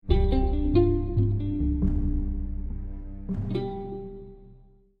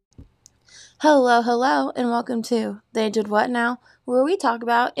Hello, and welcome to They Did What Now, where we talk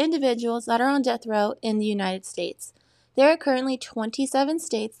about individuals that are on death row in the United States. There are currently 27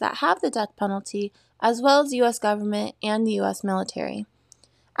 states that have the death penalty, as well as the U.S. government and the U.S. military.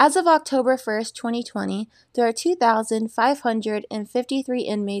 As of October 1st, 2020, there are 2,553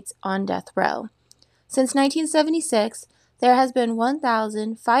 inmates on death row. Since 1976, there has been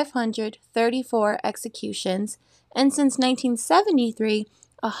 1,534 executions, and since 1973,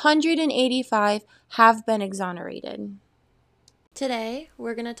 185 have been exonerated. Today,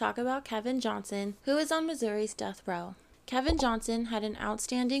 we're going to talk about Kevin Johnson, who is on Missouri's death row. Kevin Johnson had an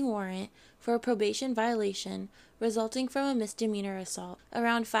outstanding warrant for a probation violation resulting from a misdemeanor assault.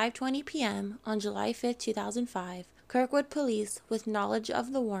 Around 5:20 p.m. on July 5, 2005, Kirkwood police, with knowledge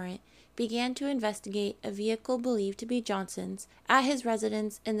of the warrant, began to investigate a vehicle believed to be Johnson's at his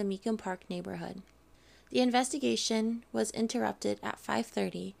residence in the Meekum Park neighborhood. The investigation was interrupted at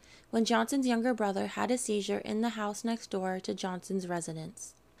 5:30 when Johnson's younger brother had a seizure in the house next door to Johnson's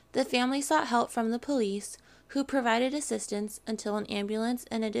residence. The family sought help from the police, who provided assistance until an ambulance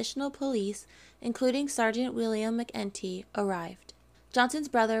and additional police, including Sergeant William McEntee, arrived. Johnson's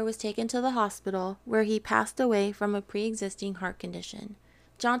brother was taken to the hospital, where he passed away from a pre-existing heart condition.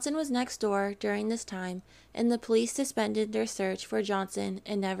 Johnson was next door during this time, and the police suspended their search for Johnson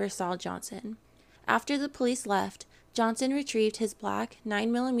and never saw Johnson. After the police left, Johnson retrieved his black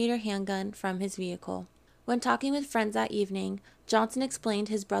 9mm handgun from his vehicle. When talking with friends that evening, Johnson explained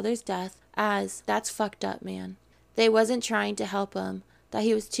his brother's death as, "That's fucked up, man. They wasn't trying to help him, that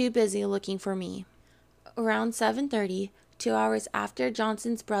he was too busy looking for me." Around 7:30, 2 hours after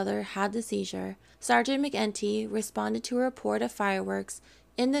Johnson's brother had the seizure, Sergeant McEntee responded to a report of fireworks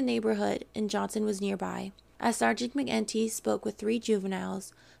in the neighborhood and Johnson was nearby. As Sergeant McEntee spoke with 3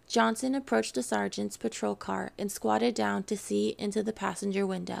 juveniles, Johnson approached the sergeant's patrol car and squatted down to see into the passenger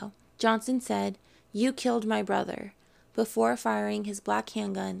window. Johnson said, "You killed my brother," before firing his black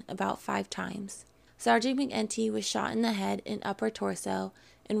handgun about 5 times. Sergeant McEntee was shot in the head and upper torso,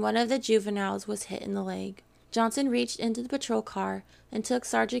 and one of the juveniles was hit in the leg. Johnson reached into the patrol car and took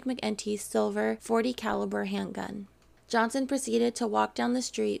Sergeant McEntee's silver .40 caliber handgun. Johnson proceeded to walk down the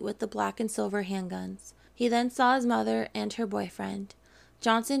street with the black and silver handguns. He then saw his mother and her boyfriend.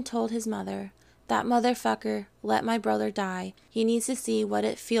 Johnson told his mother, "That motherfucker let my brother die. He needs to see what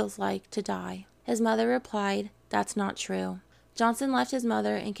it feels like to die." His mother replied, "That's not true." Johnson left his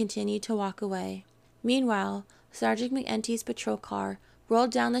mother and continued to walk away. Meanwhile, Sergeant McEntee's patrol car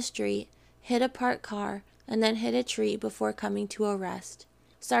rolled down the street, hit a parked car, and then hit a tree before coming to a rest.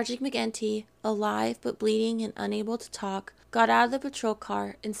 Sergeant McEntee, alive but bleeding and unable to talk, got out of the patrol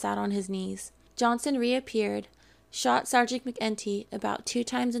car and sat on his knees. Johnson reappeared, shot Sergeant McEntee about 2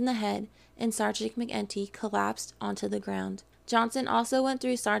 times in the head, and Sergeant McEntee collapsed onto the ground. Johnson also went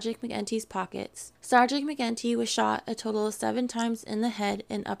through Sergeant McEntee's pockets. Sergeant McEntee was shot a total of 7 times in the head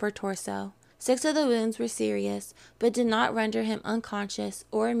and upper torso. 6 of the wounds were serious, but did not render him unconscious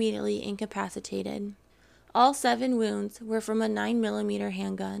or immediately incapacitated. All 7 wounds were from a 9mm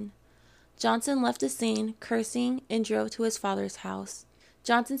handgun. Johnson left the scene cursing and drove to his father's house.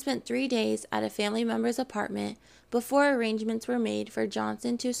 Johnson spent 3 days at a family member's apartment before arrangements were made for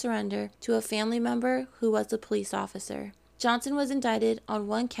Johnson to surrender to a family member who was a police officer. Johnson was indicted on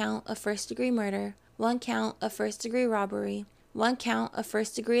 1 count of first-degree murder, 1 count of first-degree robbery, 1 count of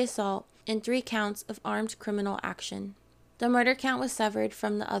first-degree assault, and 3 counts of armed criminal action. The murder count was severed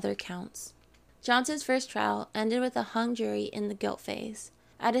from the other counts. Johnson's first trial ended with a hung jury in the guilt phase.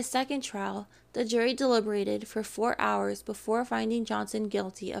 At his second trial, the jury deliberated for 4 hours before finding Johnson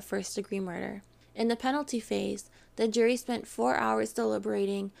guilty of first-degree murder. In the penalty phase, the jury spent 4 hours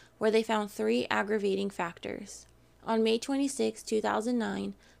deliberating, where they found 3 aggravating factors. On May 26,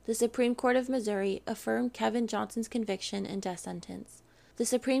 2009, the Supreme Court of Missouri affirmed Kevin Johnson's conviction and death sentence. The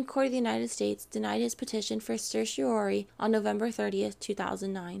Supreme Court of the United States denied his petition for certiorari on November 30,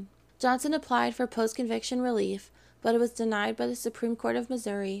 2009. Johnson applied for post-conviction relief, but it was denied by the Supreme Court of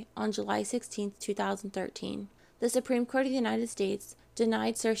Missouri on July 16, 2013. The Supreme Court of the United States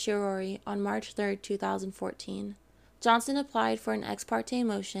denied certiorari on March 3, 2014. Johnson applied for an ex parte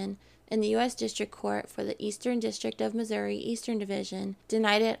motion in the U.S. District Court for the Eastern District of Missouri Eastern Division,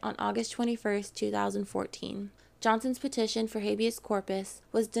 denied it on August 21, 2014. Johnson's petition for habeas corpus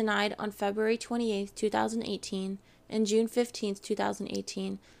was denied on February 28, 2018 and June 15,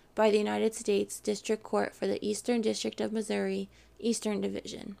 2018 by the United States District Court for the Eastern District of Missouri Eastern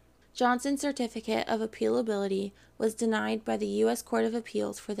Division. Johnson's certificate of appealability was denied by the U.S. Court of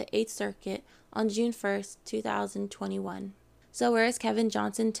Appeals for the 8th Circuit on June 1, 2021. So where is Kevin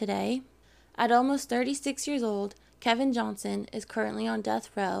Johnson today? At almost 36 years old, Kevin Johnson is currently on death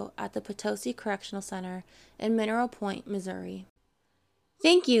row at the Potosi Correctional Center in Mineral Point, Missouri.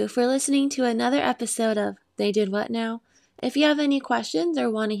 Thank you for listening to another episode of They Did What Now? If you have any questions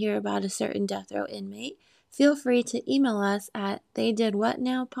or want to hear about a certain death row inmate, feel free to email us at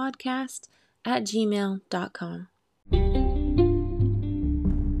theydidwhatnowpodcast@gmail.com.